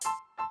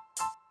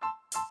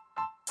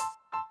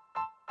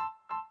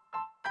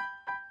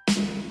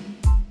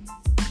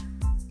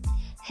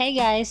Hey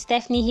guys,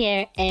 Stephanie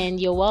here, and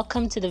you're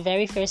welcome to the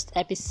very first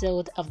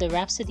episode of the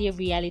Rhapsody of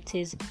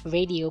Realities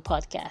radio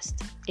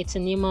podcast. It's a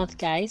new month,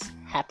 guys.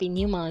 Happy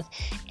new month,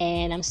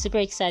 and I'm super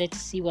excited to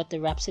see what the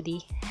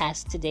Rhapsody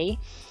has today.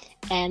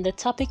 And the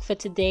topic for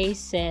today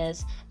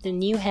says the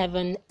new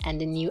heaven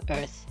and the new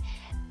earth.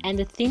 And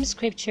the theme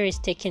scripture is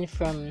taken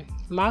from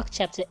Mark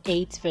chapter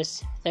 8,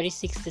 verse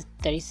 36 to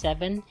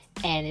 37,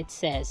 and it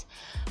says,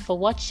 "For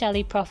what shall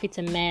it profit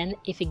a man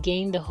if he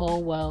gain the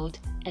whole world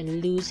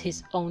and lose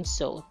his own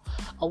soul?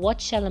 Or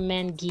what shall a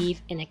man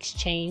give in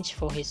exchange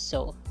for his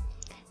soul?"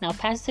 Now,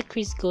 Pastor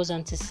Chris goes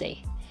on to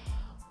say,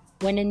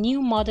 when a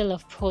new model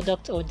of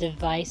product or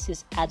device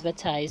is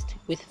advertised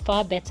with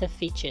far better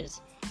features,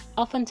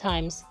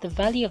 oftentimes the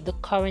value of the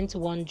current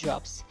one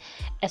drops,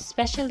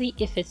 especially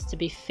if it's to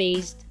be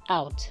phased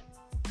out.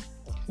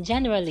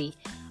 Generally,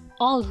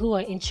 all who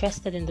are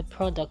interested in the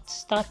product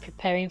start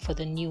preparing for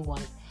the new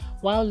one,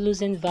 while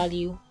losing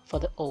value for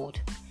the old.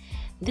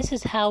 This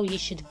is how you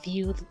should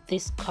view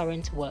this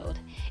current world.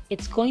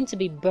 It's going to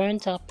be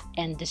burnt up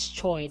and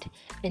destroyed.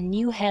 A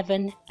new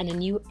heaven and a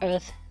new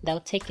earth that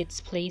will take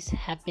its place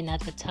have been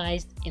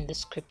advertised in the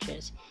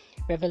scriptures.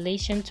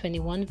 Revelation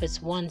 21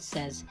 verse 1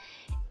 says,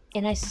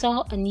 "And I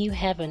saw a new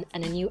heaven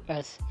and a new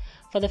earth,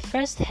 for the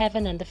first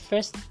heaven and the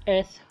first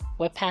earth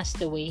were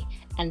passed away,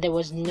 and there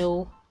was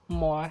no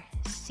more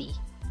sea."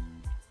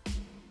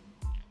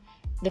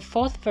 The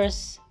fourth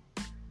verse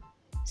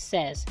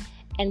says,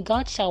 "And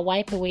God shall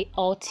wipe away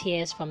all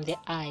tears from their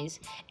eyes,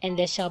 and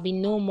there shall be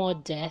no more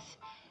death,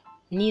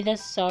 neither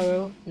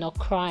sorrow nor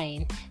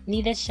crying,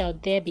 neither shall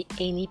there be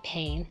any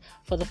pain,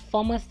 for the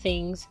former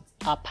things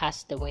are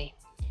passed away."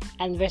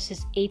 And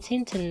verses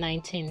 18 to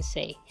 19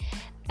 say,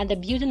 "And the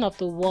building of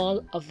the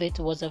wall of it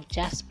was of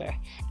jasper,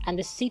 and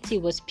the city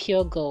was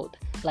pure gold,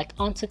 like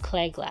unto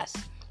clear glass.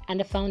 And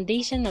the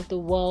foundation of the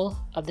wall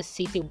of the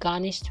city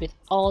garnished with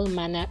all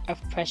manner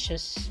of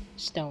precious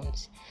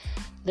stones."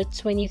 The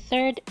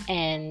 23rd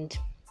and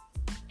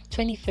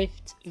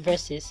 25th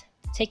verses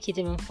take it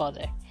even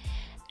further.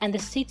 "And the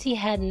city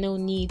had no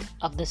need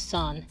of the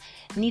sun,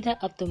 neither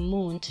of the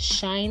moon to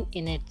shine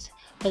in it,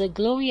 for the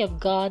glory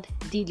of God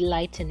did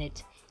lighten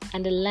it,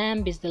 and the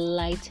Lamb is the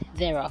light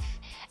thereof.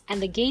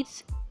 And the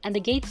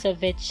gates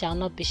of it shall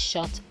not be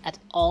shut at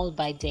all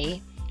by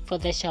day, for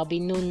there shall be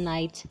no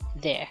night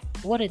there."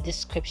 What a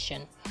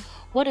description.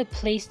 What a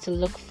place to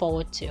look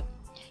forward to.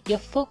 Your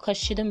focus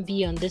shouldn't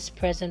be on this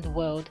present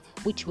world,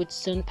 which would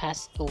soon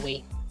pass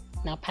away.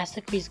 Now,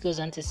 Pastor Chris goes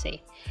on to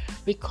say,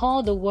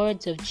 recall the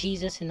words of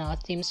Jesus in our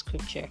theme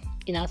scripture,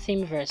 in our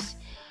theme verse.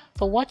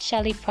 "For what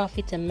shall it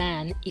profit a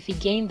man if he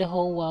gain the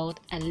whole world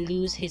and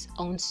lose his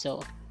own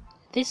soul?"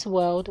 This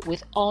world,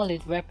 with all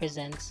it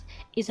represents,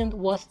 isn't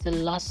worth the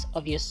loss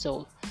of your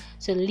soul.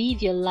 So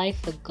live your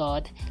life for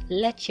God.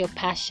 Let your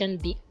passion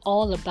be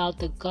all about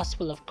the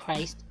gospel of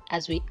Christ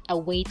as we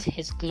await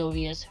his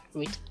glorious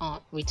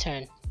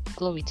return.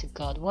 Glory to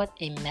God. What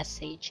a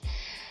message.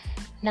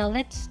 Now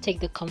let's take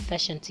the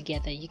confession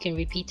together. You can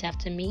repeat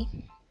after me.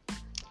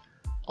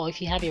 Or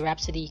if you have a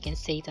rhapsody, you can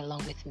say it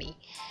along with me.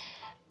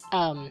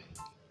 I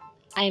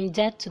am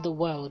dead to the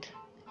world,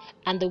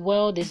 and the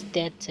world is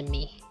dead to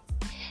me.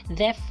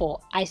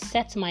 Therefore, I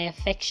set my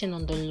affection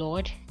on the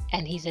Lord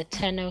and his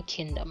eternal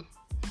kingdom,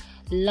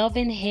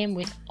 loving him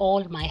with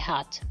all my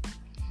heart.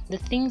 The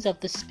things of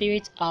the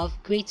Spirit are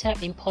of greater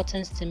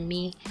importance to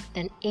me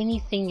than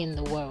anything in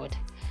the world.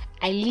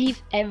 I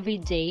live every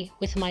day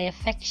with my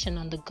affection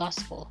on the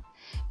gospel,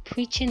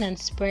 preaching and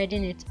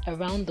spreading it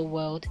around the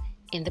world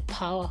in the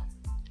power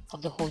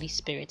of the Holy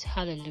Spirit.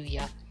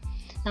 Hallelujah.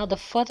 Now the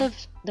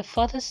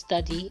further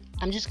study,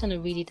 I'm just going to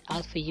read it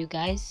out for you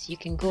guys. You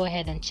can go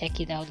ahead and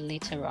check it out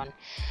later on.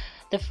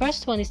 The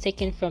first one is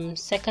taken from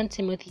 2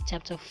 Timothy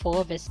chapter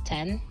 4 verse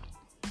 10.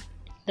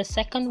 The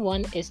second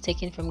one is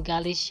taken from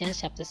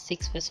Galatians chapter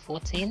 6 verse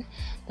 14.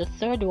 The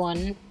third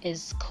one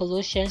is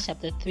Colossians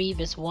chapter 3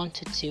 verse 1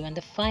 to 2. And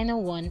the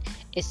final one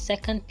is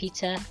 2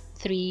 Peter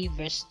 3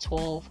 verse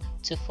 12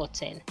 to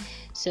 14.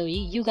 So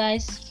you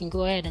guys can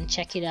go ahead and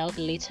check it out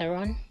later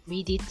on.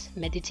 Read it,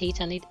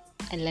 meditate on it,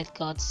 and let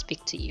God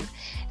speak to you.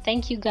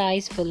 Thank you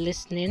guys for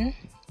listening.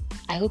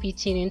 I hope you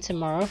tune in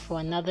tomorrow for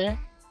another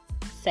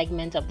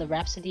segment of the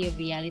Rhapsody of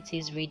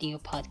Realities radio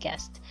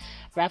podcast.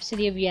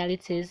 Rhapsody of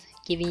Realities,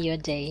 giving your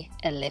day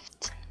a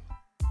lift.